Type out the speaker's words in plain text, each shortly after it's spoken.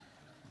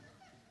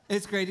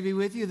It's great to be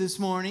with you this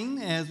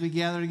morning as we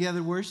gather together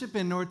to worship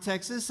in North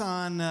Texas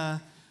on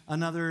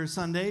another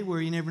Sunday where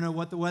you never know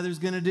what the weather's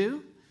going to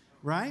do,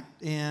 right?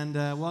 And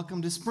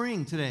welcome to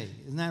spring today.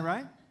 Isn't that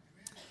right?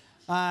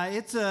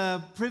 It's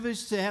a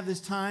privilege to have this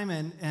time,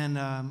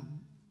 and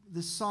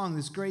this song,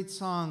 this great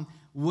song,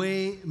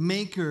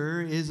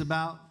 Waymaker, is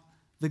about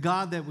the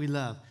God that we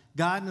love.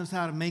 God knows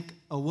how to make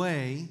a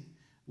way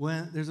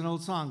when there's an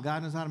old song.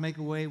 God knows how to make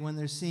a way when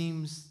there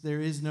seems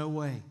there is no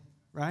way,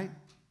 right?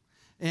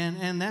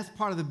 And that's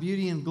part of the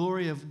beauty and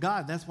glory of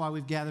God. That's why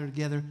we've gathered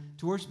together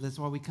to worship. That's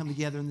why we come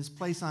together in this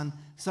place on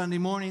Sunday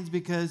mornings,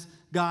 because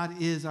God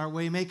is our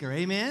way maker.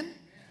 Amen? Amen.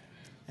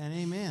 And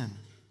amen.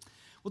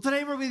 Well,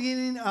 today we're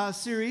beginning a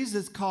series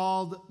that's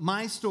called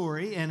My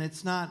Story, and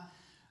it's not,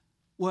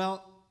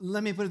 well,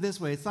 let me put it this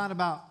way. It's not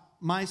about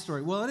my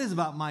story. Well, it is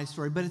about my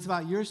story, but it's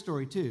about your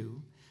story too.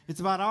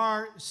 It's about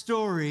our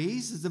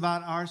stories. It's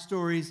about our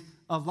stories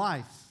of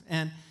life.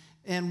 And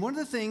one of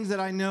the things that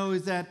I know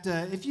is that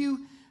if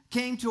you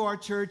came to our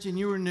church and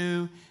you were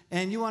new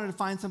and you wanted to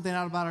find something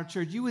out about our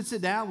church, you would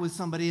sit down with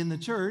somebody in the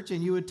church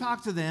and you would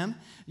talk to them.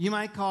 You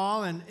might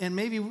call and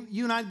maybe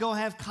you and I'd go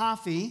have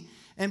coffee.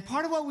 And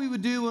part of what we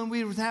would do when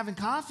we were having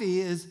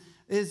coffee is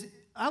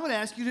I would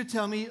ask you to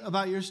tell me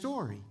about your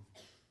story.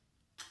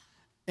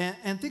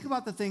 And think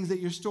about the things that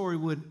your story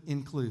would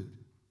include.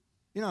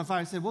 You know, if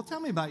I said, well, tell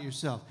me about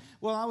yourself.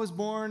 Well, I was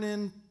born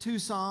in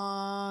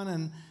Tucson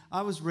and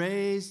I was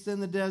raised in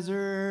the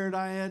desert.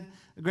 I had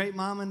a great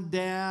mom and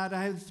dad.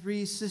 I had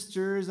 3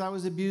 sisters. I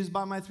was abused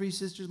by my 3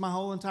 sisters my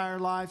whole entire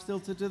life. Still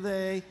to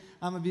today,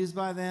 I'm abused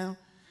by them.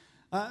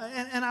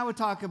 And I would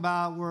talk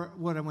about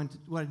what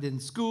I did in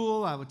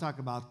school. I would talk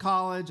about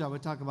college. I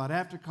would talk about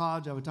after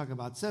college. I would talk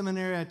about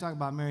seminary. I'd talk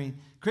about marrying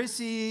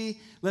Chrissy.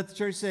 Let the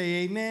church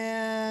say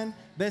amen.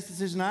 Best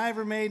decision I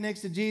ever made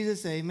next to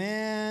Jesus.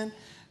 Amen.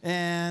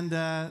 And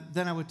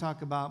then I would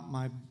talk about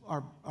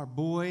our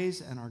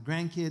boys and our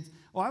grandkids.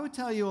 Well, I would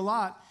tell you a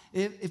lot.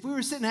 If we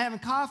were sitting having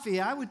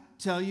coffee, I would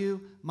tell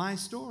you my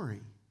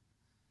story.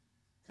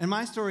 And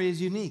my story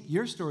is unique.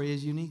 Your story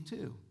is unique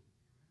too.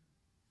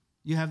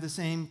 You have the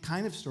same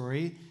kind of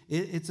story.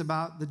 It's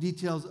about the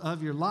details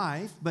of your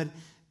life. But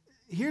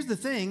here's the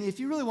thing. If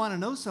you really want to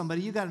know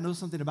somebody, you got to know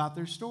something about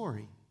their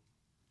story.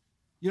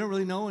 You don't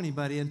really know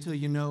anybody until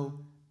you know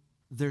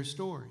their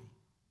story,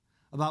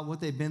 about what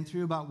they've been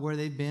through, about where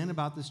they've been,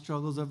 about the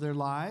struggles of their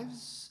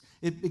lives.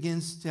 It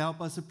begins to help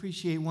us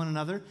appreciate one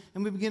another,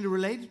 and we begin to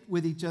relate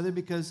with each other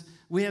because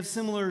we have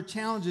similar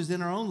challenges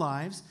in our own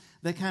lives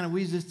that kind of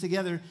weaves us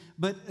together.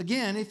 But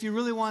again, if you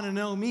really want to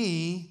know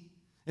me,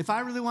 if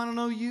I really want to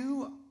know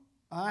you,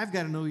 I've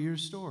got to know your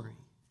story,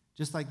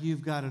 just like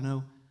you've got to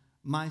know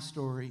my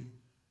story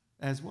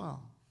as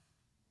well.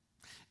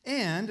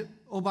 And,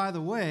 oh, by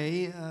the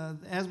way,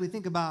 as we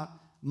think about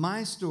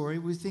my story,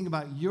 we think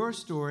about your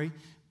story.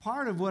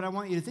 Part of what I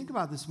want you to think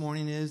about this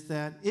morning is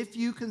that if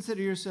you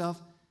consider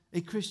yourself a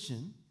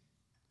Christian,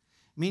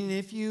 meaning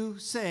if you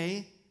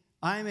say,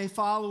 I'm a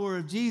follower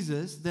of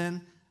Jesus,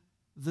 then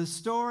the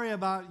story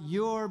about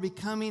your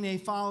becoming a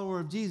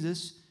follower of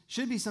Jesus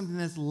should be something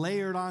that's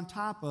layered on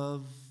top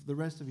of the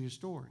rest of your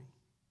story.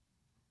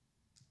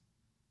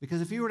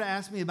 Because if you were to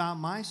ask me about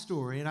my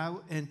story,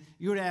 and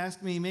you were to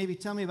ask me, maybe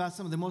tell me about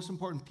some of the most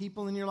important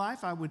people in your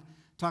life, I would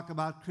talk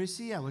about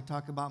Chrissy, I would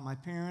talk about my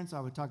parents,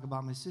 I would talk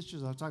about my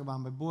sisters, I would talk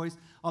about my boys,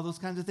 all those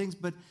kinds of things.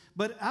 But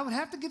I would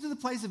have to get to the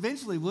place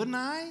eventually, wouldn't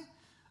I,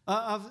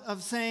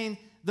 of saying,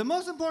 the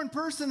most important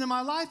person in my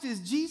life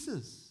is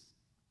Jesus.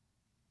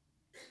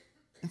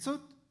 And so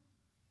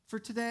for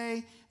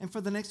today and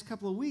for the next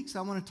couple of weeks,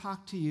 I want to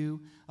talk to you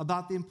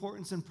about the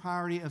importance and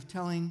priority of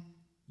telling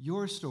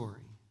your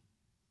story.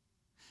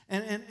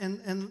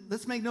 And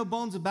let's make no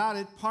bones about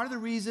it. Part of the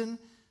reason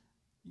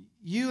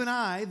you and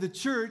I, the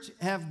church,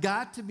 have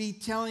got to be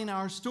telling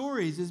our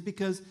stories is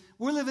because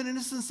we're living in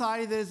a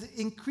society that is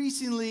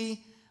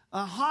increasingly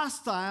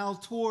hostile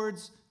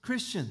towards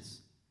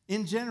Christians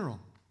in general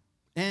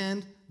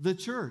and the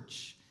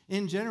church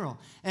in general.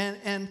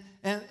 And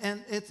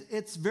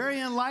it's very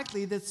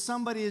unlikely that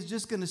somebody is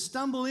just going to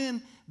stumble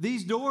in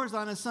these doors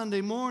on a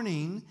Sunday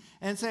morning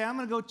and say, I'm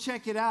going to go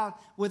check it out,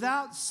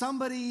 without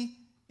somebody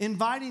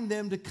inviting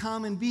them to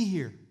come and be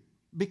here.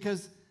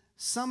 Because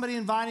somebody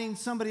inviting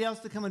somebody else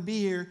to come and be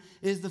here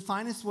is the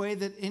finest way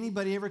that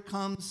anybody ever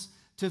comes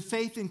to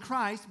faith in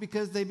Christ,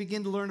 because they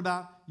begin to learn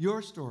about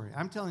your story.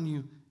 I'm telling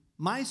you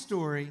my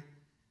story,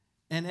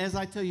 and as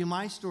I tell you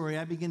my story,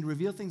 I begin to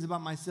reveal things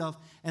about myself,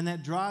 and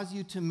that draws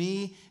you to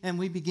me, and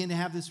we begin to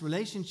have this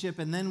relationship,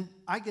 and then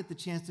I get the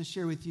chance to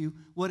share with you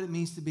what it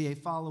means to be a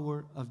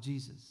follower of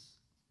Jesus.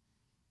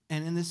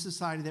 And in this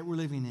society that we're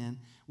living in,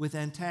 with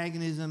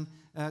antagonism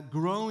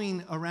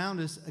growing around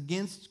us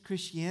against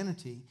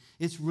Christianity,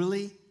 it's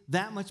really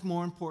that much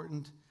more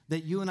important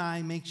that you and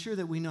I make sure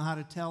that we know how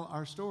to tell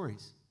our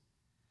stories.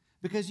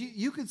 Because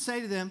you could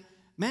say to them,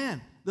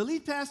 man, the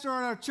lead pastor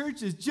at our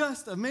church is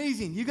just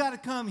amazing. You got to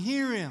come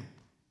hear him.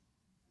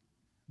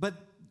 But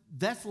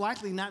that's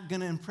likely not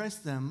going to impress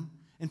them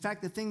In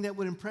fact, the thing that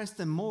would impress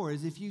them more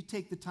is if you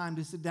take the time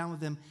to sit down with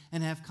them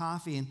and have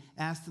coffee and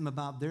ask them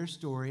about their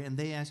story and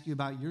they ask you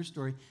about your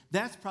story.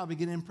 That's probably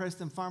going to impress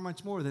them far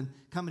much more than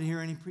coming to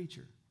hear any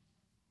preacher.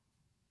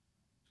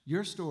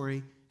 Your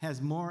story has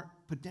more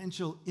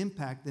potential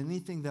impact than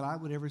anything that I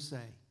would ever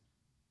say,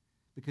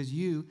 because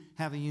you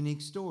have a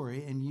unique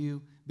story and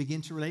you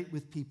begin to relate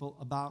with people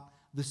about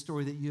the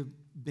story that you've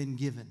been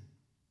given.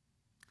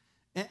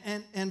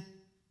 And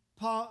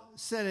Paul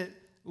said it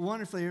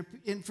wonderfully.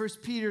 In 1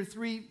 Peter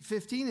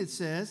 3:15 it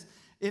says,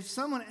 if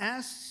someone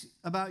asks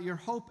about your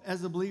hope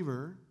as a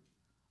believer,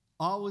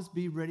 always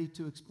be ready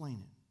to explain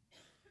it.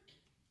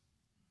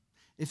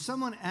 If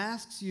someone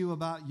asks you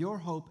about your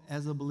hope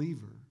as a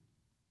believer,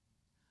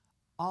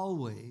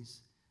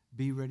 always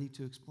be ready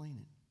to explain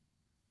it.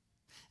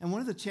 And one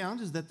of the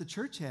challenges that the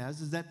church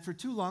has is that for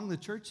too long the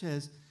church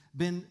has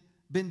been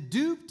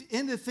duped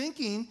into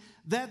thinking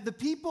that the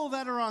people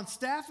that are on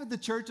staff at the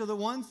church are the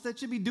ones that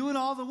should be doing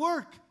all the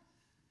work.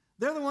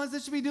 They're the ones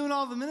that should be doing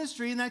all the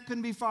ministry, and that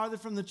couldn't be farther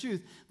from the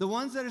truth. The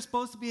ones that are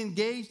supposed to be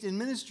engaged in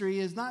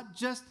ministry is not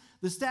just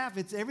the staff,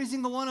 it's every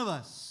single one of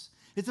us.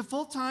 It's a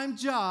full-time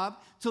job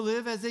to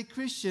live as a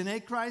Christian,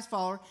 a Christ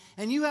follower,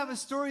 and you have a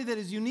story that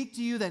is unique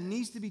to you that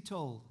needs to be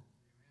told.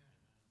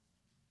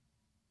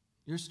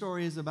 Your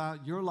story is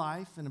about your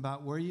life and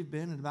about where you've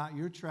been and about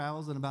your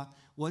travels and about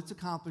what's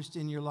accomplished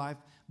in your life,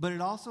 but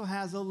it also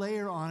has a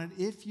layer on it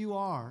if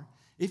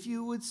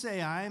you would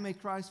say, I am a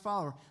Christ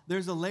follower.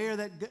 There's a layer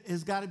that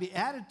has got to be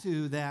added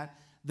to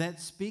that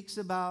speaks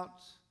about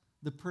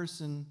the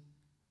person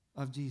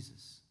of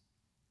Jesus.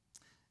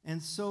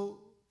 And so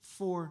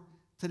for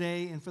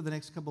today and for the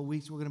next couple of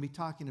weeks, we're going to be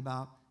talking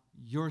about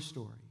your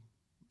story,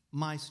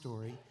 my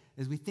story,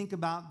 as we think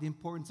about the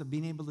importance of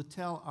being able to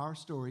tell our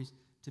stories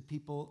to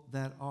people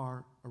that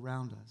are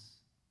around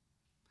us.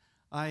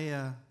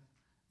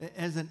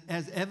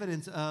 As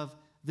evidence of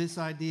this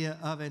idea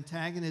of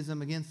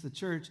antagonism against the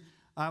church,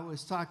 I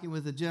was talking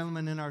with a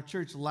gentleman in our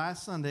church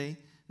last Sunday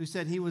who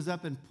said he was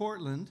up in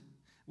Portland,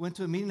 went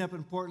to a meeting up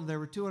in Portland. There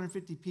were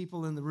 250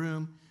 people in the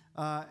room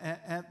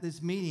at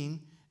this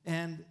meeting,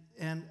 and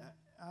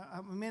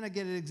I may not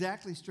get it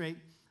exactly straight,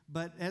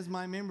 but as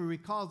my memory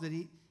recalls it,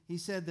 he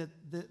said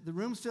that the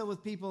room's filled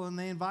with people, and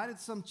they invited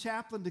some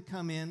chaplain to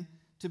come in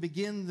to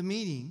begin the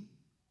meeting.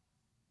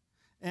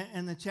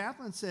 And the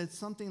chaplain said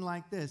something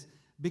like this: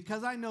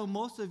 because I know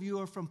most of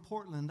you are from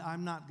Portland,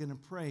 I'm not going to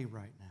pray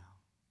right now.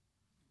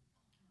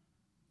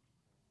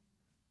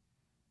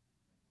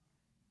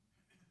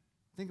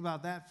 Think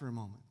about that for a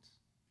moment.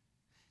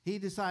 He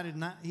decided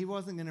he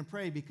wasn't going to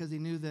pray because he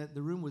knew that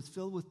the room was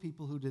filled with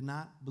people who did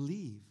not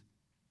believe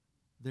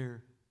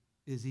there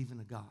is even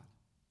a God.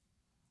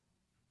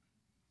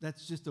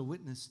 That's just a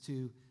witness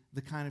to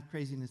the kind of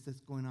craziness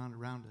that's going on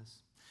around us.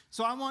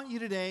 So I want you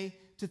today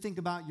to think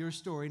about your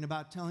story and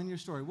about telling your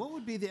story. What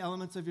would be the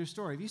elements of your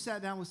story? If you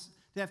sat down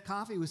to have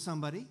coffee with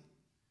somebody,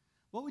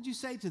 what would you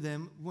say to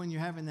them when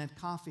you're having that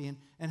coffee?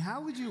 And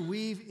how would you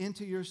weave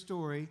into your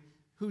story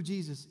who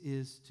Jesus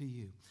is to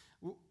you?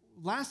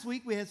 Last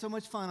week we had so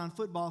much fun on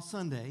Football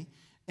Sunday,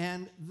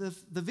 and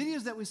the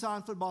videos that we saw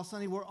on Football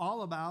Sunday were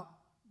all about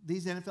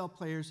these NFL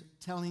players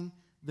telling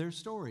their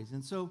stories.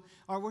 And so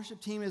our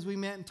worship team, as we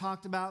met and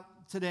talked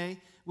about today,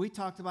 we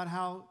talked about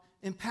how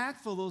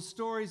impactful those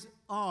stories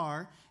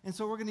are, and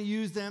so we're going to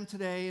use them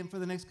today and for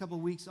the next couple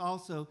of weeks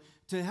also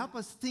to help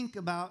us think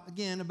about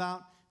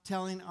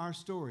telling our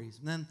stories.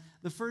 And then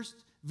the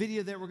first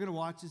video that we're going to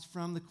watch is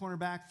from the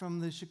cornerback from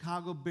the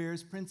Chicago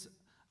Bears, Prince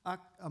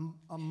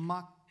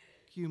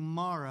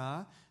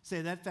Amukamara.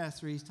 Say that fast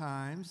 3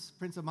 times.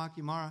 Prince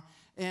Amukamara.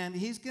 And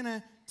he's going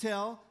to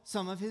tell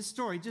some of his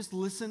story. Just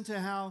listen to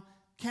how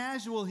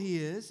casual he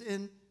is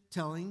in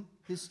telling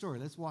his story.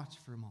 Let's watch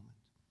for a moment.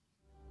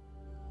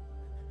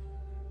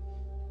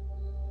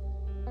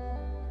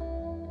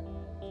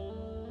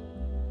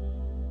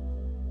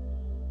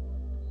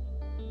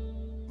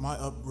 My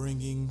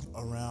upbringing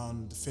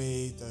around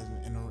faith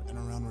and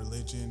around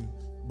religion,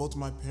 both of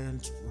my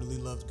parents really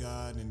loved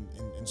God and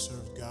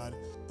served God.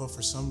 But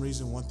for some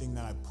reason, one thing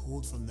that I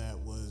pulled from that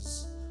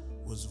was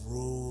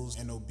rules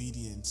and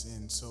obedience.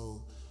 And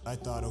so I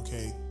thought,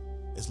 okay,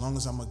 as long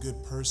as I'm a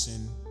good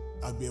person,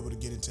 I'd be able to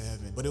get into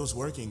heaven. But it was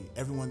working.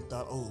 Everyone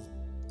thought, oh,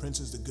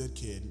 Prince is the good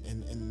kid,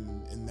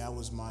 and that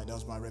was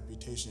my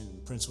reputation.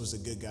 Prince was a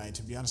good guy. And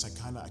to be honest, I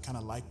kind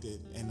of liked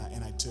it, and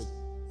I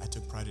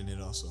took pride in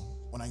it also.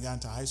 When I got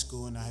into high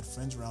school and I had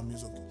friends around me,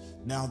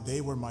 now they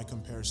were my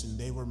comparison,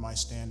 they were my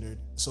standard.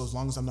 So as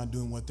long as I'm not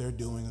doing what they're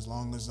doing, as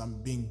long as I'm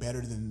being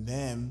better than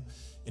them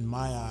in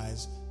my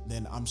eyes,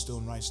 then I'm still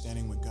in right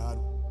standing with God.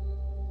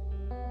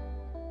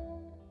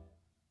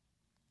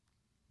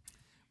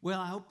 Well,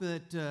 I hope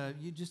that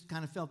you just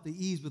kind of felt the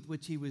ease with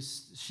which he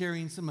was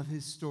sharing some of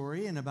his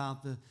story and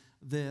about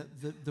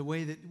the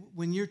way that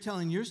when you're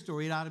telling your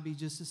story, it ought to be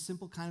just a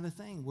simple kind of a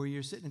thing where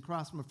you're sitting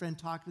across from a friend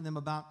talking to them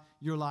about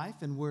your life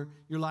and where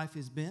your life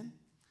has been.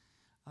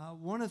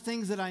 One of the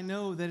things that I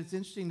know that it's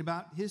interesting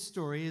about his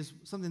story is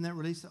something that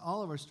relates to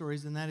all of our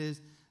stories, and that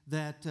is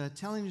that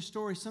telling your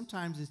story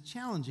sometimes is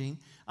challenging.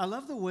 I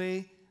love the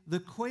way the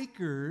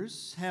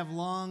Quakers have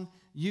long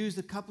used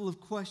a couple of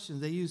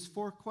questions. They use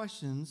 4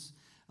 questions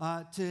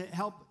to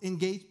help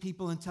engage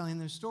people in telling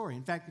their story.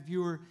 In fact, if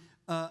you were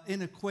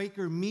in a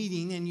Quaker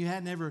meeting and you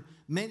hadn't ever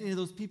met any of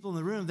those people in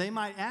the room, they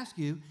might ask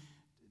you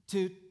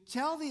to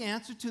tell the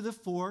answer to the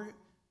 4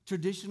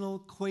 traditional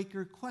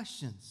Quaker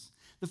questions.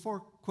 The 4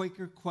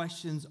 Quaker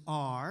questions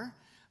are,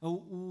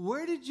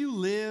 where did you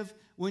live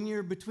when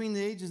you're between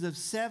the ages of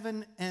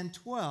 7 and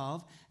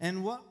 12,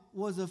 and what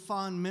was a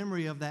fond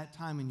memory of that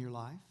time in your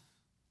life?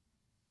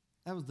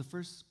 That was the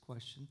first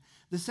question.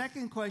 The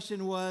second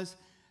question was,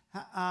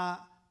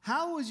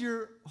 how was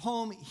your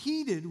home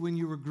heated when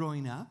you were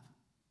growing up?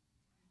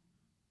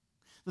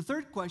 The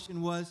third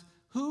question was,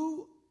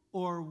 who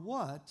or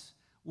what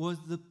was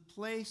the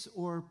place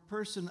or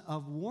person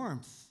of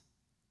warmth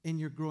in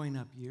your growing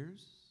up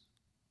years?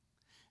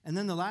 And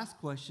then the last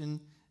question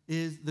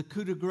is the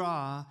coup de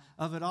grace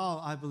of it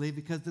all, I believe,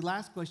 because the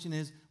last question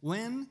is,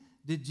 when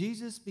did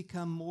Jesus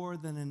become more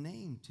than a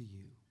name to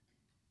you?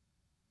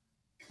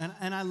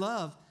 And I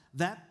love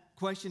that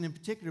question in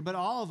particular, but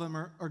all of them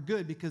are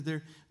good because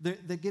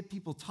they get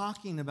people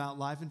talking about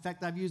life. In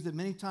fact, I've used it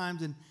many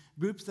times in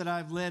groups that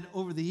I've led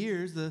over the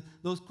years,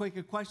 those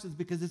Quaker questions,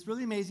 because it's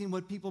really amazing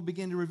what people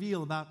begin to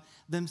reveal about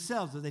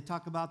themselves as they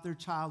talk about their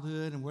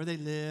childhood and where they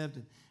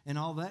lived and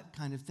all that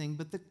kind of thing.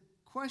 But the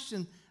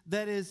question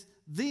that is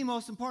the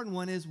most important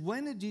one is,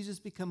 when did Jesus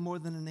become more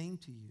than a name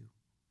to you?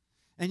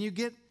 And you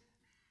get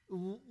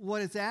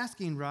what it's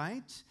asking,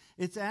 right?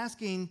 It's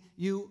asking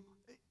you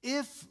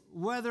if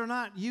whether or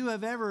not you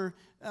have ever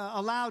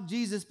allowed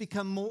Jesus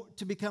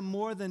to become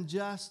more than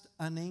just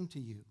a name to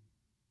you.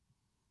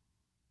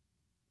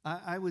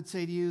 I would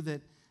say to you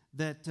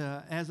that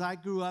as I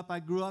grew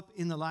up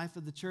in the life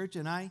of the church,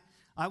 and I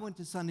went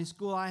to Sunday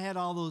school. I had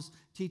all those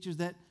teachers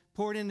that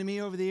poured into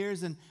me over the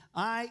years, and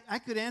I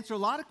could answer a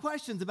lot of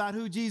questions about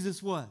who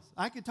Jesus was.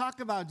 I could talk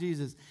about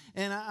Jesus,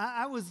 and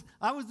I was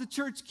the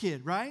church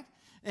kid, right?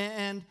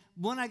 And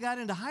when I got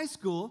into high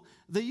school,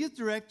 my youth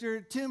director,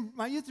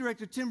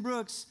 Tim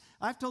Brooks,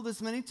 I've told this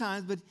many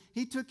times, but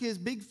he took his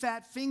big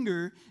fat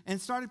finger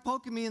and started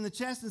poking me in the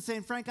chest and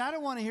saying, Frank, I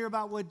don't want to hear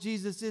about what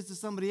Jesus is to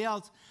somebody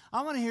else.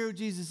 I want to hear who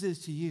Jesus is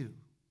to you.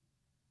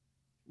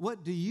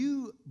 What do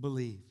you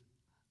believe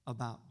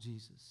about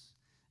Jesus?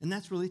 And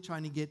that's really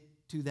trying to get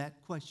to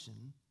that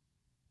question.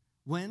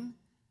 When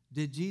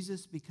did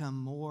Jesus become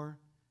more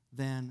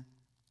than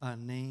a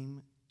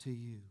name to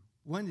you?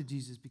 When did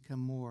Jesus become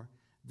more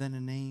than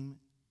a name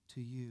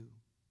to you?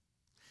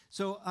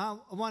 So I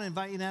want to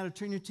invite you now to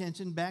turn your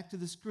attention back to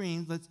the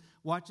screen. Let's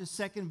watch a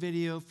second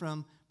video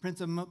from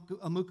Prince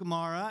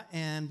Amukamara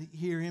and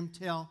hear him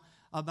tell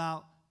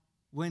about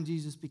when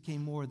Jesus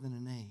became more than a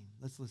name.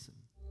 Let's listen.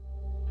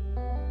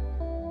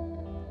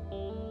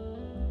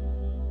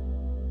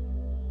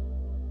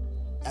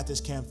 At this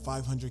camp,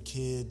 500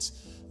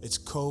 kids. It's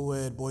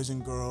co-ed, boys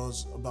and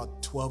girls,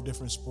 about 12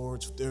 different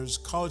sports. There's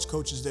college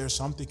coaches there,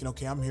 so I'm thinking,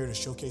 okay, I'm here to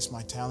showcase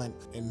my talent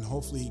and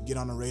hopefully get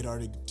on the radar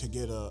to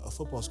get a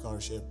football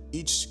scholarship.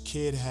 Each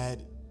kid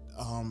had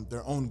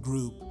their own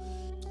group.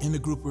 In the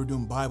group, we were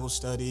doing Bible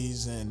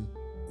studies, and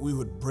we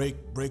would break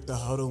the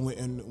huddle,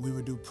 and we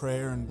would do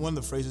prayer. And one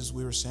of the phrases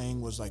we were saying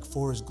was like,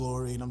 for His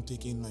glory, and I'm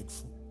thinking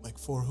like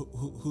for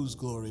whose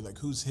glory, like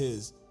who's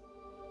His?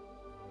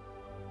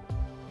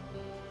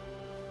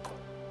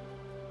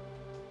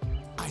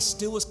 I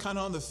still was kind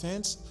of on the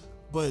fence,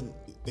 but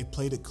they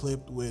played a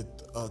clip with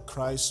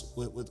Christ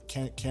with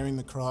carrying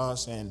the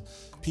cross and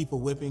people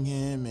whipping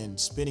him and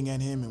spitting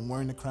at him and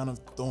wearing the crown of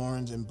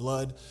thorns, and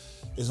blood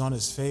is on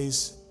his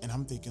face. And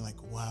I'm thinking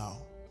like,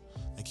 wow,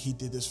 like He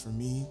did this for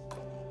me.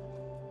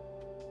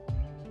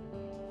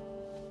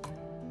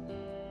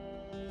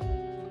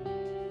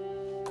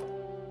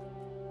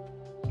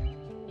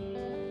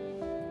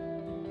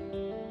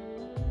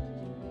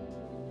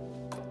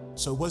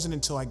 So it wasn't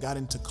until I got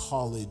into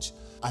college,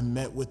 I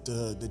met with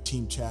the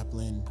team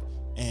chaplain,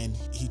 and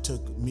he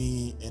took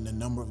me and a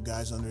number of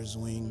guys under his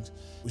wings.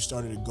 We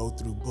started to go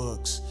through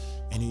books,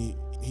 and he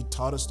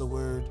taught us the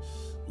Word.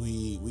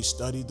 We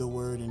studied the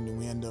Word, and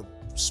we ended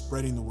up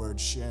spreading the Word,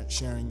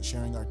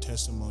 sharing our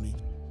testimony.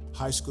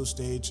 High school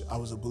stage, I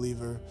was a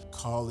believer.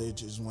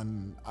 College is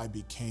when I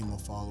became a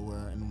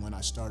follower and when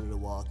I started to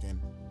walk, and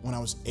when I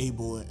was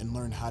able and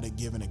learned how to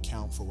give an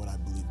account for what I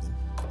believed in.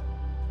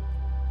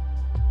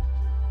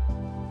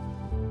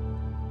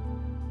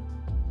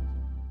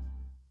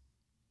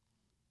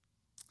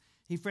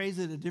 He phrased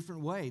it a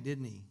different way,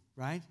 didn't he?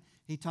 Right?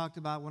 He talked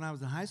about when I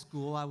was in high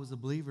school, I was a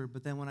believer,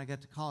 but then when I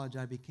got to college,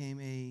 I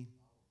became a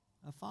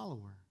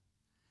follower.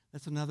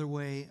 That's another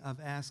way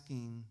of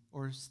asking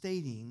or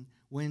stating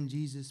when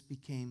Jesus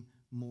became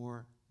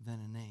more than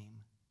a name.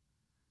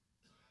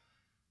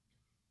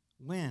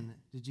 When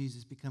did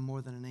Jesus become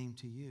more than a name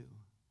to you?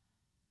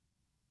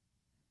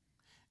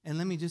 And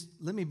let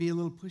me be a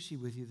little pushy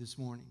with you this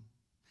morning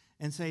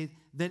and say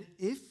that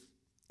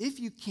if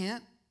you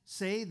can't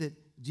say that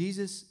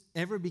Jesus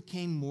ever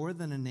became more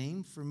than a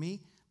name for me,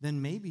 then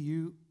maybe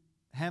you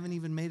haven't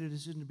even made a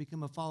decision to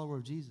become a follower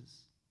of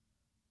Jesus.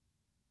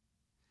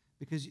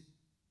 Because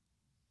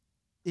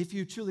if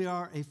you truly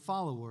are a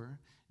follower,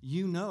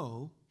 you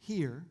know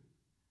here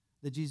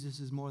that Jesus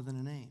is more than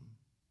a name.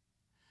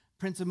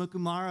 Prince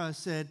Amukamara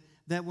said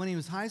that when he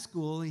was high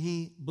school,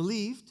 he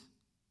believed,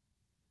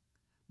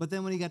 but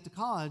then when he got to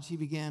college, he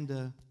began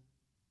to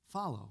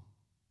follow.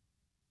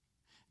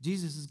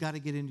 Jesus has got to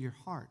get into your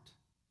heart.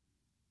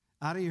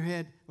 Out of your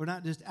head, or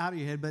not just out of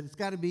your head, but it's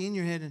got to be in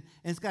your head and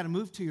it's got to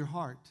move to your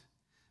heart.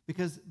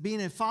 Because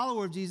being a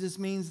follower of Jesus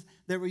means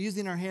that we're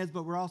using our heads,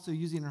 but we're also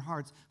using our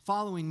hearts.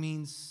 Following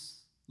means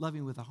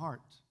loving with a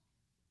heart.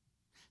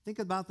 Think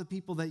about the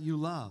people that you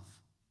love.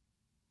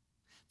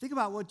 Think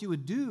about what you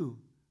would do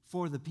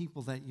for the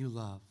people that you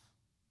love.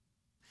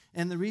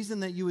 And the reason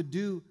that you would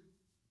do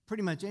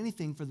pretty much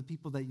anything for the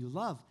people that you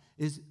love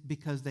is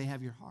because they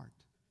have your heart.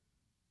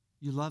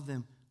 You love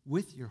them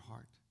with your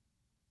heart.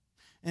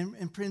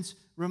 And Prince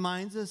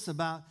reminds us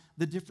about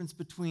the difference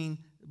between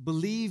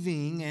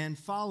believing and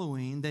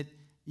following, that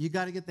you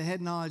got to get the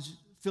head knowledge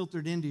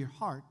filtered into your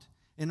heart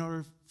in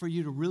order for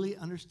you to really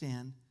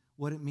understand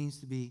what it means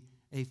to be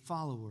a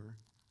follower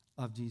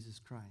of Jesus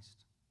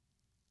Christ.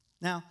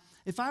 Now,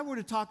 if I were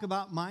to talk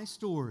about my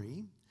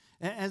story,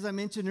 as I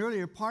mentioned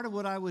earlier, part of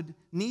what I would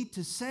need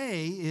to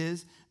say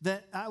is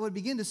that I would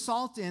begin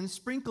to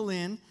sprinkle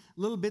in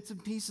little bits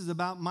and pieces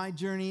about my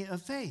journey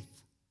of faith.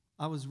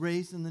 I was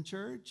raised in the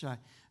church. I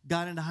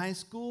got into high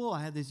school.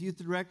 I had this youth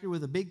director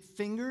with a big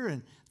finger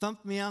and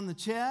thumped me on the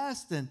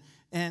chest.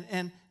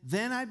 And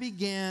then I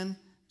began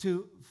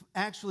to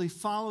actually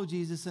follow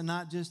Jesus and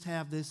not just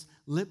have this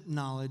lip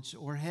knowledge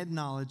or head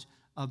knowledge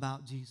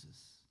about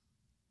Jesus.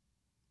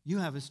 You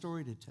have a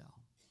story to tell.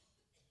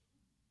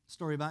 A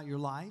story about your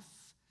life.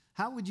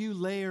 How would you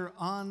layer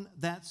on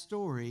that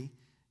story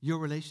your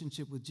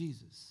relationship with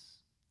Jesus?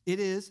 It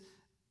is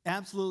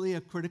absolutely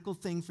a critical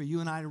thing for you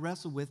and I to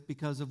wrestle with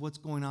because of what's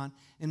going on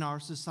in our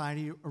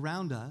society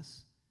around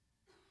us.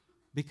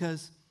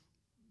 Because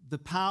the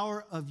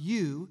power of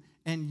you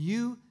and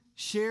you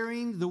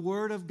sharing the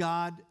Word of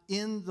God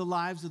in the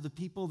lives of the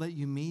people that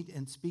you meet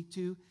and speak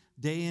to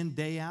day in,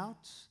 day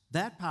out,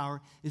 that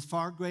power is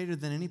far greater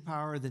than any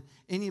power that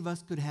any of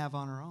us could have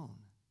on our own.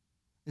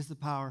 It's the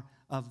power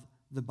of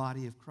the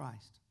body of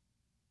Christ.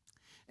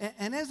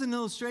 And as an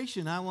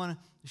illustration, I want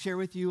to share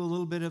with you a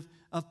little bit of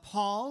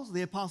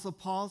the Apostle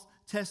Paul's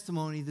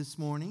testimony this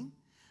morning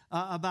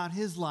about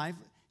his life.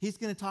 He's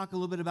going to talk a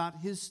little bit about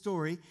his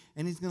story,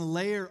 and he's going to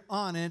layer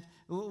on it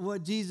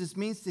what Jesus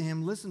means to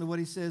him. Listen to what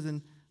he says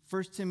in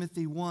 1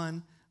 Timothy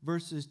 1,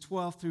 verses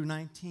 12 through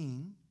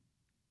 19.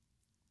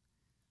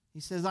 He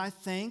says, I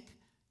thank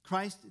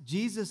Christ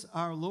Jesus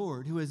our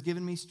Lord, who has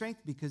given me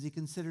strength because he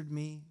considered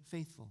me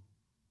faithful.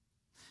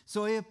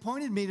 So he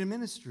appointed me to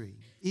ministry,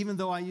 even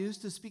though I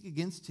used to speak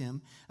against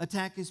him,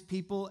 attack his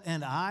people,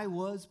 and I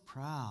was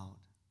proud.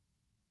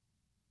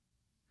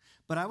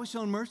 But I was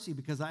shown mercy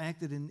because I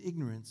acted in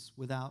ignorance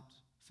without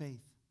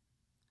faith.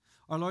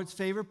 Our Lord's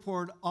favor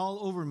poured all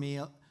over me,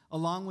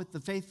 along with the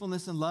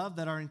faithfulness and love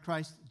that are in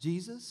Christ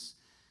Jesus.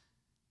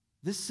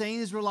 This saying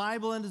is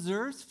reliable and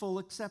deserves full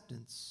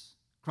acceptance.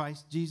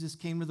 Christ Jesus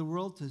came to the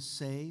world to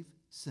save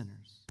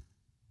sinners.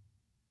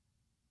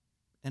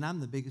 And I'm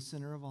the biggest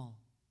sinner of all.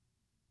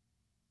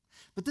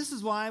 But this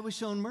is why I was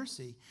shown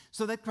mercy,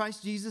 so that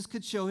Christ Jesus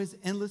could show his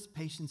endless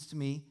patience to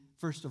me,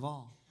 first of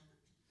all.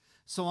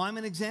 So I'm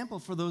an example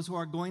for those who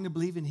are going to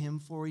believe in him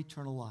for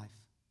eternal life.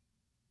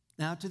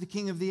 Now to the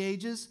King of the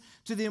ages,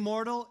 to the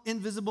immortal,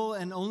 invisible,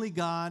 and only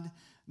God,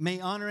 may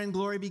honor and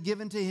glory be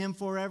given to him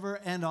forever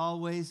and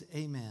always.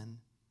 Amen.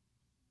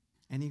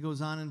 And he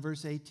goes on in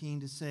verse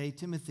 18 to say,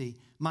 Timothy,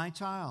 my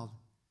child,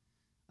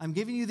 I'm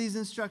giving you these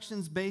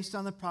instructions based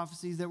on the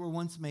prophecies that were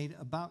once made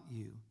about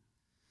you.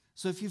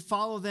 So if you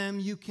follow them,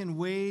 you can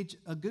wage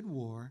a good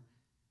war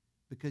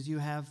because you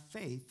have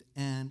faith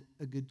and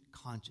a good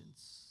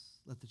conscience.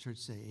 Let the church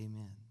say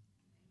amen.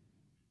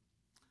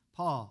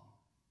 Paul,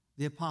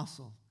 the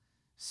apostle,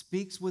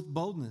 speaks with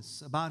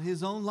boldness about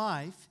his own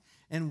life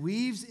and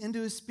weaves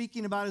into his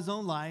speaking about his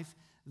own life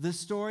the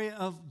story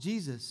of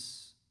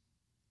Jesus.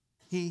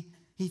 He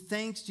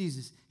thanks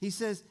Jesus. He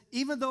says,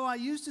 even though I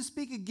used to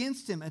speak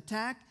against him,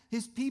 attack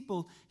his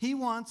people, he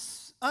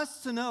wants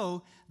us to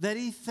know that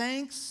he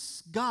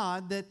thanks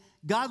God that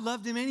God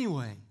loved him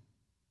anyway.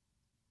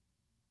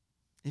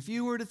 If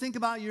you were to think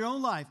about your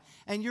own life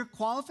and your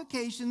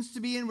qualifications to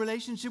be in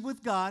relationship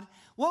with God,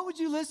 what would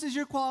you list as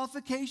your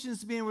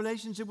qualifications to be in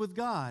relationship with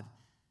God?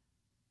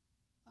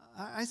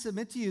 I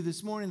submit to you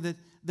this morning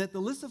that the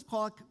list of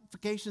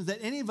qualifications that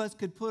any of us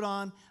could put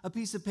on a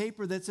piece of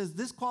paper that says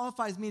this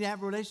qualifies me to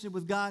have a relationship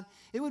with God,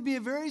 it would be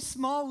a very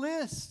small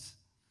list,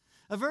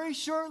 a very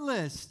short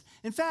list.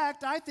 In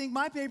fact, I think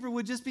my paper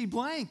would just be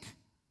blank.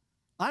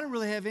 I don't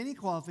really have any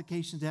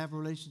qualifications to have a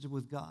relationship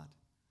with God.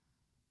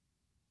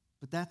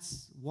 But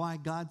that's why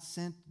God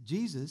sent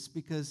Jesus,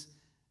 because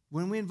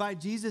when we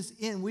invite Jesus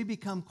in, we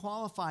become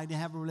qualified to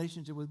have a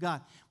relationship with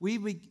God. We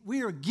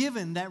are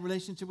given that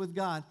relationship with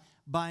God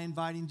by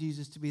inviting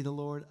Jesus to be the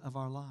Lord of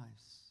our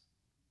lives.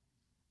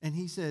 And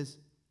he says,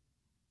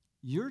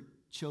 you're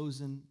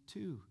chosen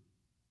too.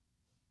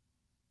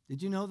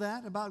 Did you know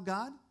that about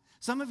God?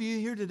 Some of you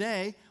here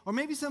today, or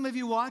maybe some of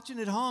you watching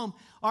at home,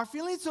 are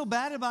feeling so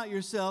bad about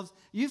yourselves,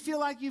 you feel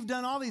like you've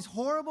done all these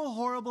horrible,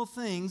 horrible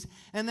things,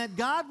 and that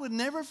God would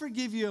never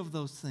forgive you of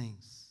those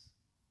things.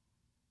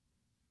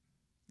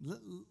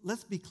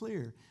 Let's be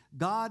clear.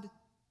 God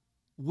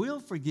will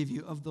forgive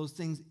you of those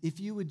things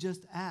if you would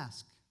just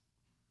ask.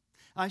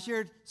 I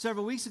shared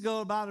several weeks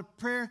ago about a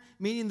prayer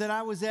meeting that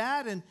I was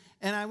at, and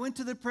I went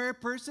to the prayer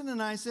person and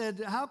I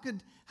said, how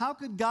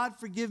could God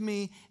forgive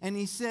me? And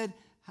he said,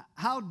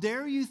 how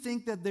dare you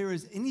think that there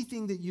is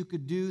anything that you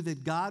could do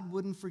that God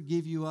wouldn't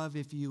forgive you of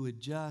if you would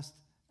just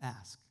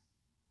ask?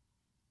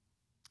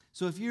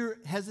 So if you're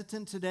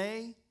hesitant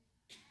today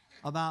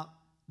about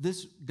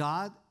this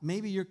God,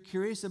 maybe you're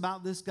curious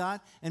about this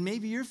God, and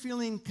maybe you're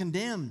feeling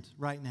condemned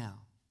right now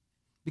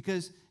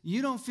because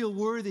you don't feel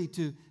worthy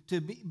to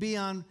be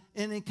on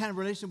any kind of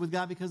relationship with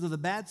God because of the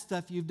bad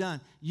stuff you've done.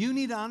 You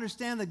need to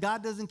understand that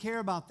God doesn't care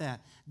about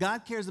that.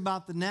 God cares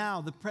about the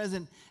now, the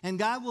present, and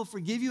God will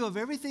forgive you of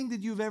everything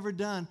that you've ever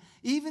done.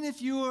 Even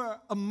if you are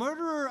a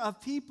murderer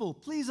of people,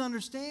 please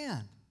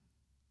understand.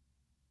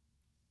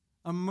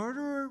 A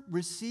murderer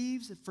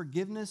receives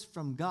forgiveness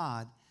from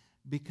God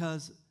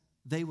because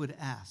they would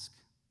ask.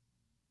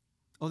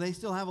 Oh, they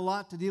still have a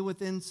lot to deal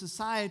with in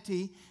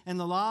society and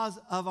the laws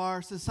of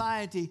our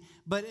society.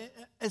 But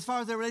as far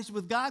as their relationship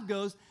with God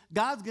goes,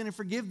 God's going to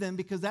forgive them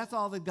because that's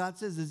all that God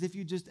says is if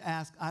you just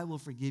ask, I will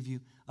forgive you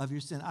of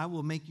your sin. I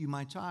will make you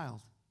my child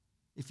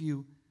if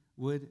you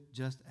would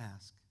just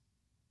ask.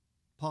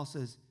 Paul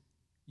says,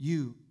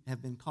 you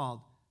have been called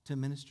to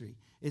ministry.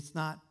 It's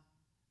not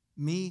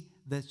me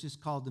that's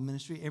just called to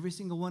ministry. Every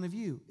single one of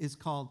you is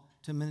called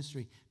to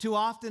ministry. Too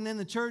often in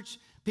the church,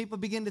 people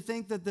begin to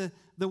think that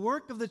the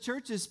work of the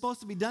church is supposed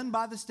to be done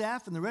by the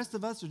staff and the rest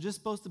of us are just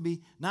supposed to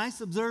be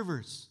nice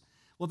observers.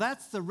 Well,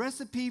 that's the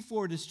recipe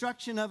for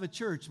destruction of a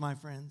church, my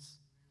friends.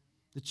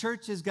 The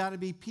church has got to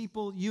be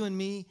people, you and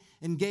me,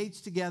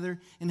 engaged together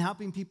in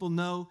helping people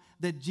know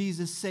that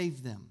Jesus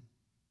saved them,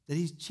 that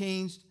he's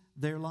changed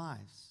their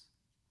lives.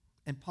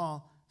 And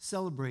Paul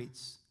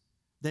celebrates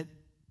that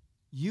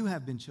you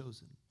have been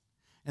chosen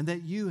and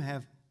that you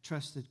have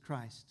trusted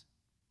Christ.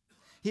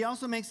 He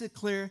also makes it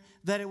clear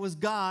that it was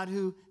God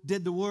who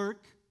did the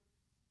work.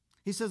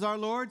 He says, our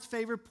Lord's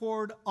favor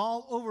poured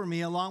all over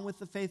me along with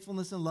the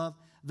faithfulness and love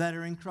that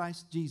are in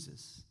Christ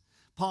Jesus.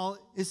 Paul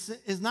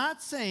is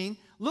not saying,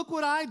 look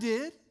what I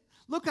did.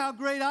 Look how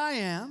great I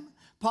am.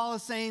 Paul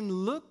is saying,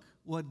 look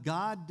what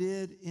God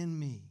did in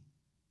me.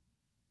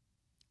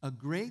 A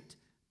great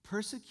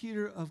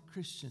persecutor of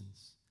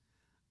Christians.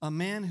 A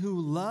man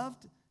who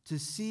loved to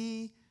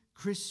see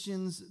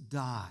Christians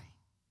die.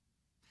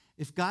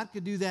 If God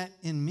could do that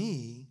in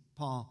me,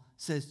 Paul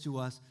says to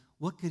us,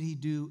 what could he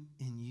do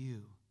in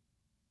you?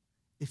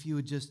 If you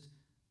would just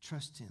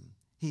trust him.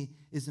 He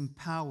is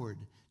empowered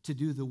to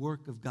do the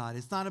work of God.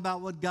 It's not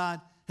about what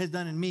God has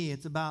done in me.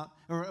 It's about,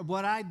 or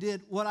what I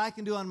did, what I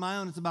can do on my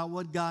own. It's about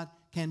what God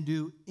can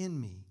do in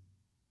me.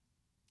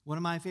 One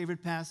of my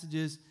favorite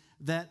passages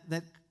that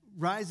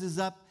rises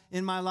up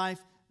in my life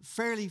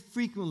fairly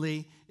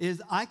frequently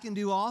is, I can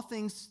do all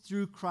things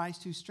through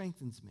Christ who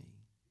strengthens me.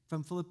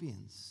 From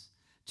Philippians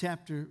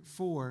chapter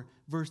 4,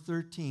 verse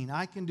 13.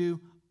 I can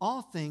do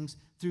all things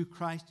through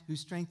Christ who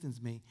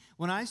strengthens me.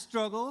 When I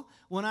struggle,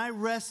 when I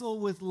wrestle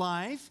with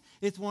life,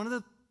 it's one of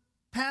the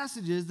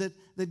passages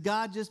that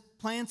God just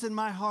plants in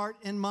my heart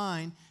and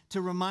mind to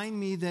remind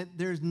me that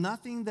there's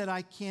nothing that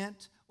I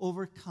can't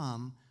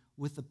overcome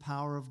with the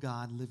power of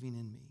God living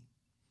in me.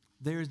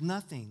 There's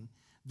nothing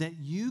that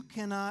you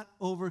cannot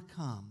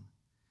overcome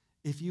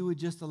if you would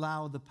just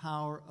allow the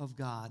power of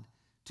God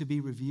to be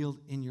revealed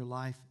in your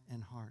life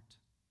and heart.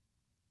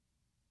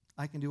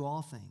 I can do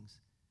all things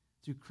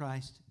through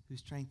Christ who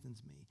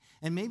strengthens me.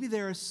 And maybe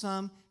there are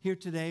some here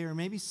today, or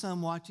maybe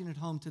some watching at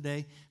home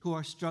today, who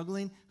are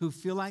struggling, who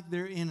feel like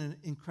they're in an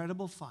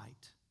incredible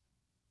fight.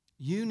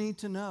 You need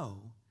to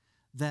know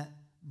that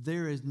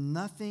there is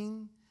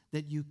nothing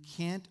that you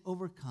can't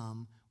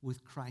overcome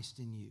with Christ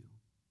in you,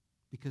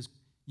 because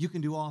you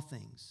can do all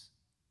things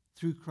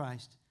through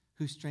Christ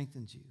who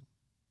strengthens you.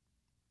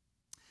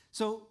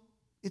 So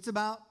it's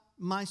about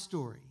my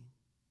story.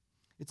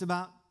 It's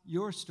about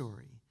your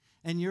story.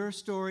 And your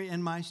story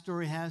and my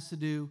story has to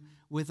do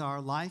with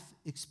our life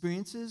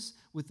experiences,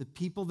 with the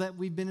people that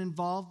we've been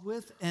involved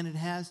with, and it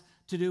has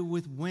to do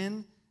with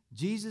when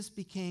Jesus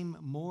became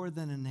more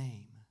than a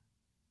name.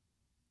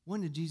 When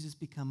did Jesus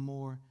become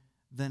more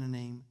than a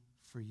name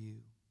for you?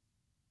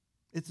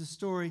 It's a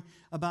story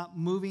about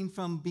moving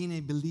from being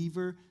a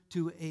believer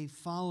to a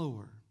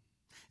follower.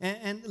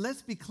 And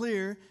let's be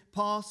clear,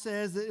 Paul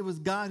says that it was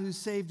God who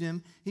saved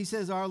him. He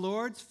says, our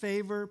Lord's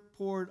favor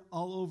poured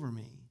all over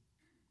me.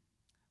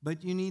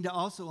 But you need to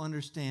also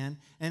understand,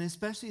 and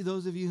especially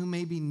those of you who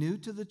may be new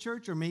to the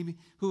church or maybe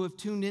who have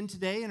tuned in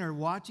today and are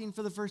watching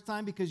for the first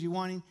time because you're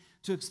wanting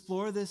to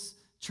explore this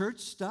church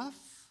stuff,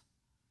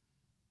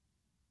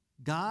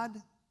 God,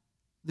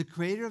 the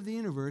creator of the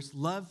universe,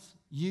 loves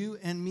you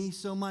and me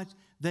so much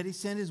that he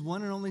sent his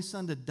one and only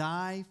Son to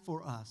die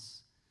for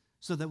us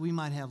so that we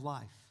might have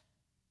life.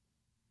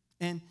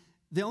 And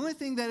the only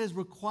thing that is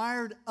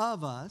required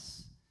of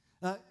us,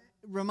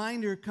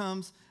 reminder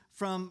comes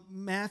from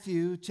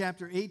Matthew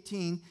chapter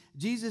 18.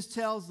 Jesus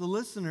tells the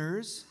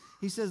listeners,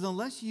 he says,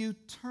 unless you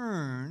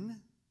turn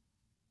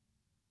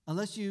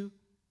and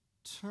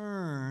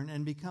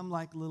become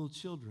like little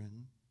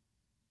children,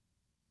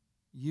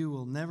 you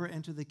will never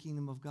enter the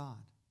kingdom of God.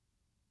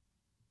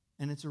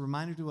 And it's a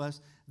reminder to us,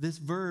 this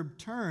verb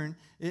turn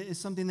is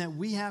something that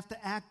we have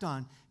to act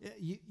on.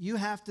 You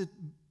have to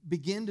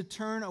begin to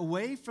turn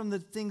away from the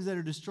things that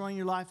are destroying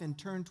your life and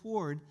turn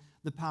toward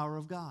the power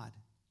of God.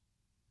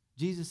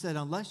 Jesus said,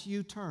 unless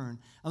you turn,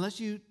 unless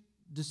you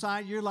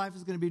decide your life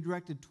is going to be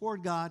directed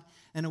toward God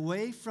and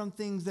away from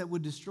things that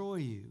would destroy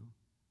you,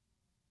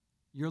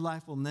 your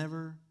life will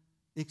never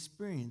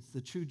experience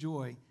the true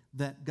joy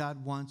that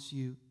God wants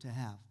you to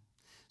have.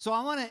 So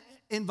I want to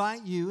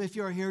invite you, if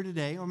you're here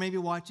today or maybe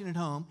watching at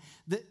home,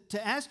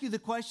 to ask you the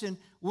question,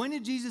 when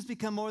did Jesus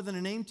become more than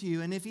a name to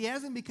you? And if he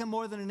hasn't become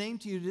more than a name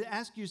to you, to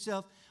ask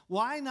yourself,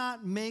 why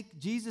not make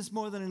Jesus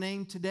more than a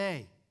name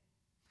today?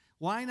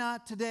 Why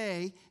not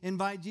today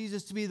invite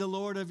Jesus to be the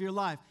Lord of your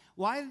life?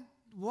 Why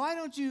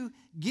don't you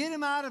get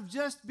him out of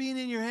just being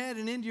in your head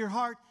and into your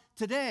heart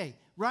today,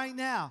 right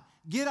now?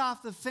 Get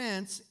off the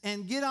fence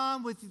and get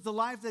on with the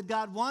life that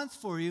God wants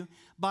for you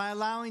by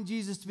allowing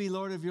Jesus to be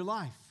Lord of your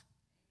life.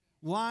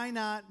 Why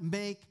not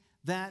make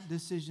that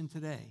decision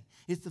today?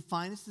 It's the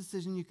finest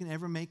decision you can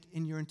ever make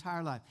in your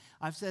entire life.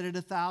 I've said it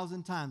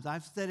 1,000 times.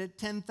 I've said it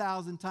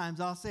 10,000 times.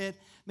 I'll say it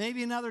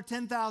maybe another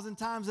 10,000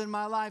 times in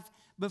my life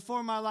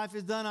before my life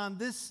is done on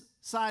this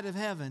side of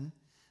heaven,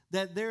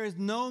 that there is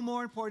no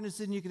more important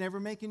decision you can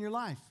ever make in your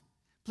life.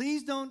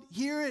 Please don't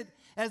hear it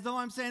as though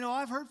I'm saying, oh,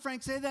 I've heard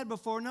Frank say that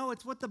before. No,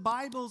 it's what the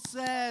Bible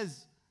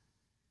says.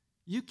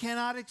 You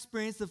cannot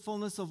experience the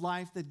fullness of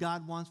life that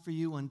God wants for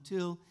you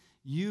until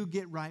you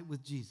get right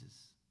with Jesus.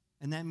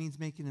 And that means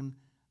making him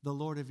the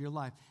Lord of your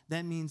life.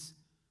 That means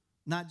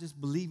not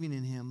just believing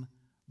in him,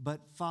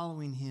 but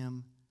following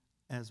him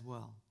as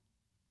well.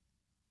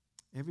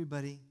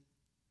 Everybody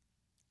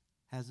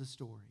has a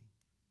story.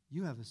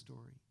 You have a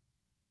story.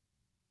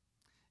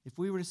 If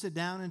we were to sit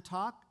down and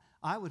talk,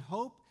 I would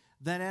hope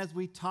that as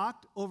we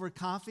talked over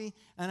coffee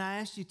and I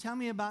asked you, tell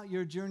me about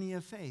your journey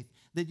of faith,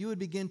 that you would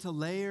begin to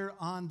layer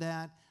on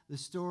that the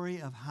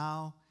story of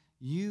how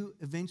you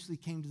eventually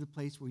came to the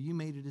place where you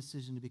made a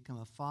decision to become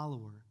a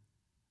follower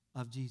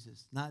of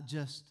Jesus, not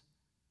just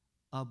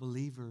a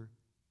believer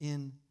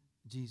in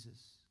Jesus.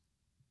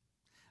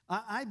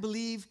 I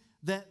believe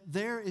that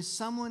there is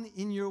someone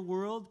in your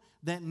world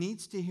that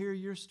needs to hear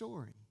your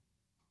story.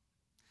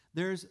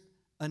 There's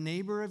a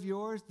neighbor of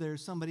yours,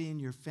 there's somebody in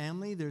your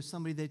family, there's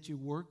somebody that you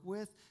work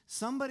with,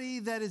 somebody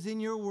that is in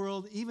your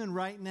world even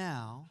right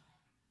now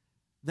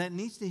that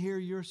needs to hear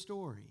your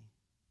story.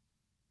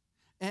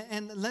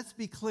 And let's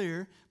be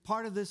clear,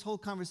 part of this whole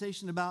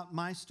conversation about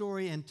my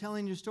story and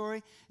telling your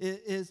story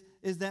is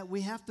that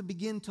we have to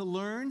begin to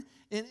learn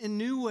in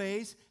new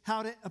ways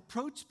how to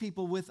approach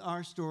people with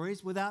our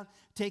stories without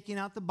taking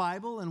out the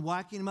Bible and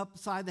whacking them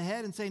upside the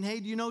head and saying, hey,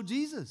 do you know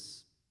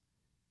Jesus?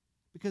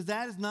 Because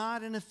that is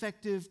not an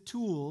effective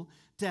tool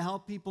to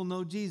help people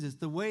know Jesus.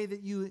 The way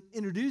that you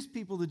introduce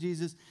people to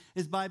Jesus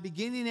is by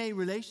beginning a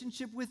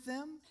relationship with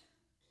them,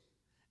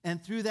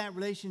 and through that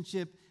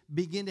relationship,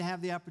 begin to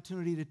have the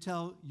opportunity to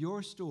tell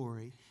your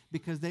story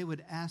because they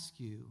would ask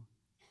you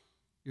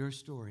your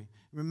story.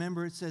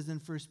 Remember, it says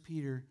in 1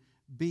 Peter,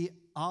 be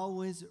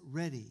always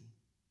ready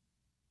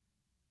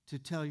to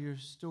tell your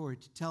story,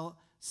 to tell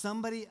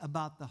somebody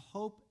about the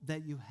hope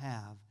that you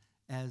have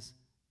as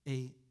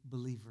a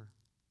believer.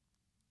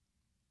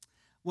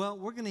 Well,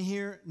 we're going to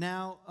hear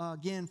now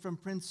again from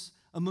Prince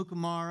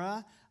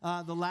Amukamara,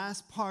 the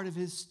last part of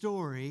his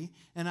story,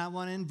 and I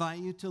want to invite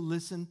you to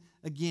listen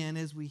again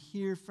as we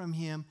hear from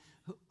him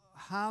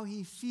how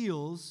he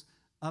feels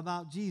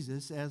about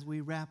Jesus as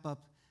we wrap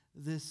up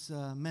this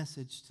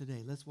message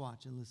today. Let's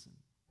watch and listen.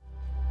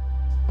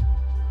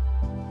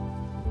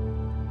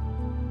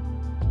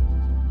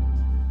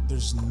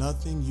 There's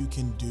nothing you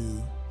can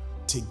do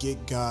to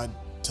get God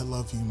to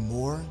love you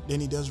more than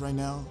he does right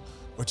now,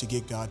 or to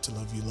get God to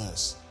love you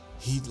less.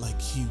 He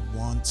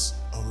wants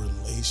a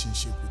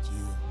relationship with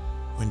you.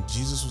 When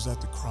Jesus was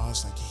at the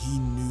cross, he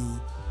knew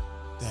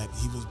that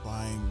he was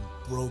buying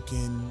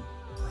broken,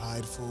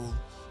 prideful,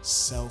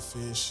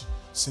 selfish,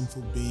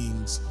 sinful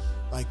beings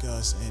like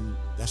us, and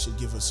that should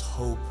give us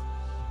hope.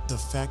 The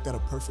fact that a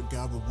perfect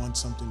God would want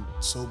something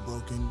so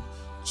broken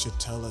should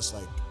tell us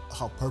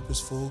how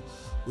purposeful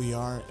we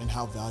are and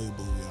how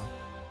valuable we are.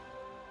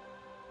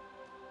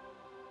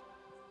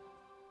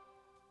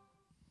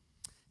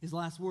 His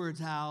last words,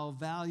 how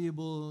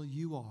valuable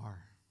you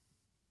are.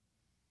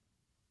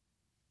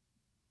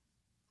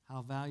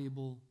 How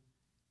valuable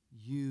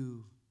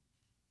you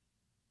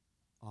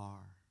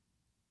are.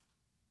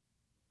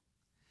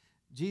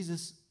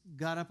 Jesus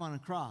got up on a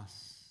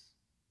cross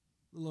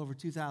a little over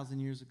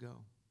 2,000 years ago.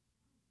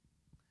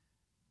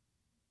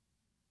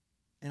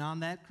 And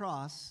on that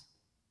cross,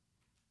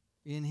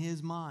 in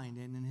his mind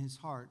and in his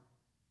heart,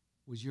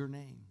 was your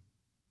name.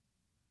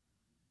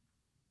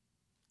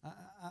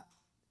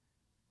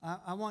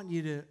 I want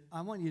you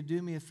to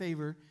do me a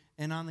favor,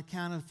 and on the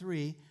count of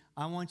 3,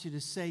 I want you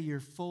to say your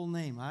full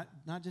name,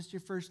 not just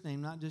your first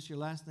name, not just your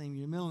last name,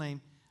 your middle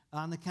name.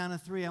 On the count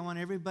of 3, I want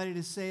everybody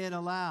to say it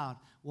aloud.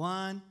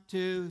 1,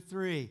 2,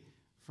 3.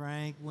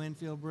 Frank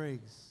Winfield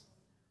Briggs.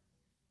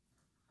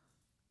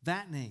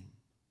 That name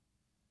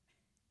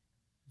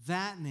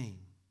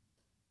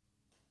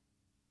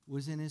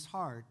was in his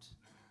heart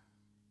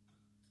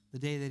the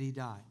day that he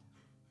died.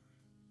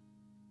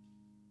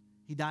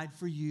 He died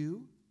for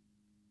you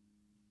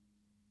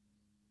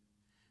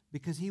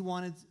because he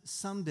wanted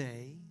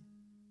someday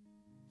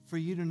for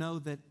you to know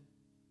that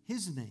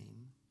his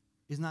name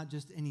is not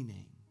just any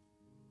name.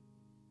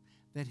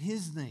 That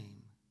his name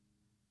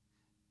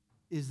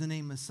is the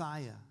name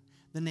Messiah,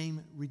 the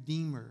name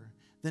Redeemer,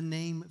 the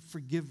name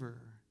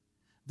Forgiver,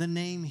 the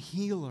name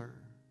Healer,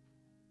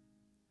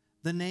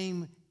 the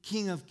name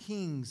King of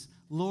Kings,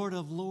 Lord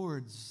of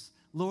Lords,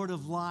 Lord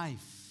of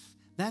Life.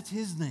 That's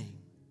his name.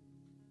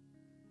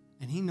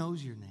 And he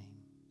knows your name.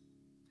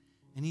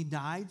 And he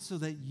died so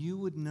that you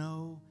would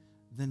know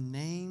the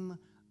name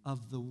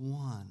of the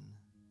one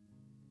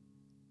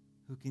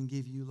who can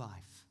give you life.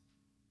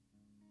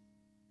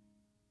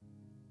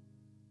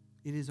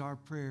 It is our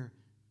prayer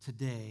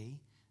today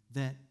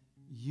that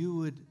you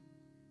would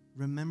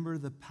remember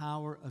the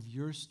power of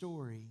your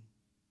story,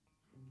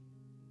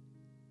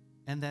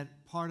 and that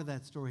part of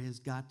that story has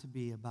got to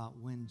be about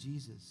when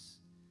Jesus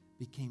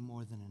became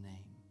more than a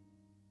name.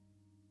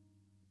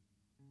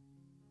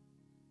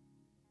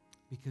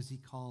 Because he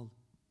called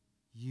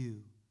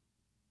you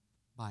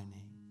by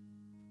name.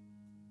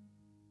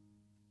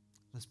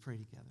 Let's pray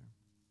together.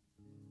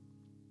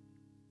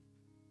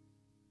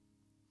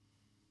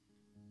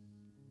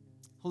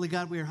 Holy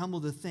God, we are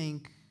humbled to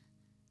think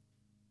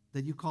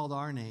that you called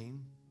our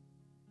name.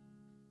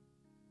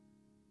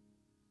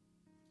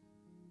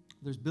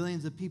 There's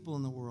billions of people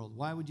in the world.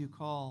 Why would you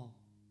call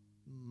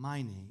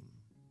my name?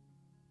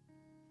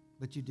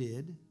 But you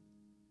did,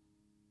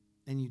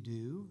 and you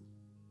do.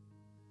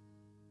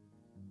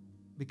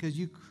 Because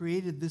you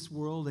created this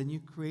world and you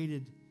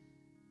created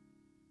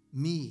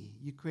me.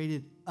 You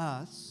created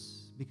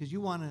us because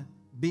you want to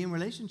be in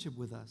relationship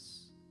with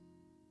us.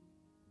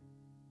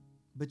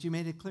 But you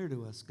made it clear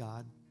to us,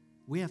 God,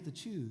 we have to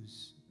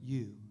choose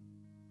you.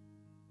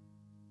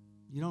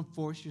 You don't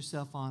force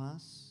yourself on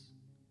us.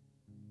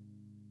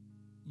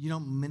 You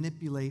don't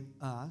manipulate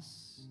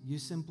us. You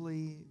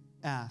simply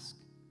ask,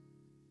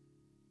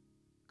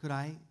 could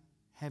I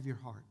have your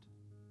heart?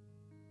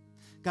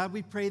 God,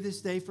 we pray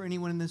this day for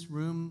anyone in this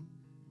room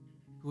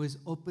who is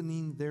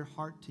opening their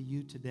heart to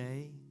you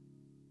today.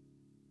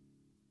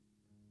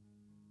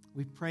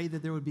 We pray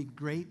that there would be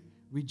great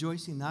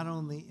rejoicing not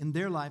only in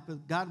their life,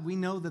 but God, we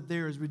know that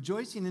there is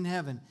rejoicing in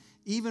heaven,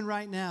 even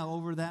right now,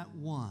 over that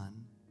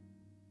one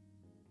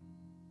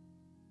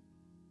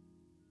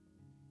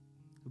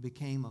who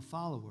became a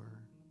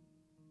follower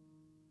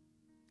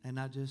and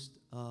not just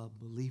a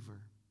believer.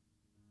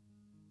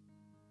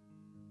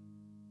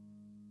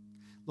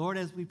 Lord,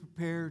 as we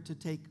prepare to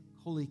take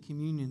Holy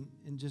Communion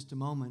in just a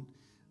moment,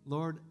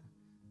 Lord,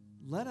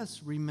 let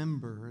us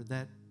remember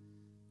that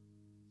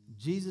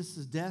Jesus'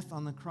 death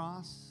on the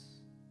cross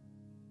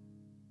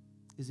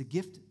is a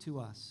gift to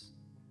us,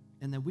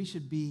 and that we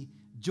should be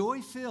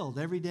joy-filled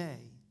every day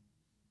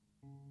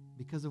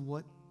because of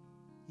what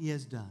he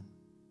has done.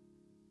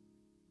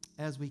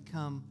 As we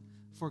come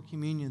for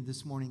communion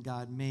this morning,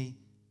 God, may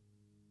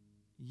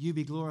you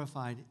be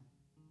glorified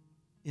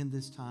in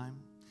this time.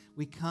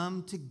 We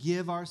come to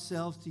give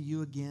ourselves to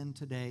you again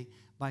today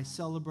by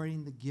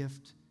celebrating the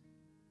gift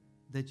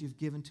that you've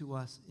given to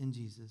us in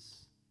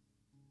Jesus.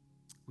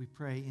 We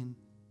pray in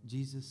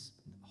Jesus'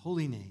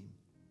 holy name.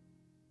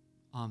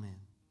 Amen.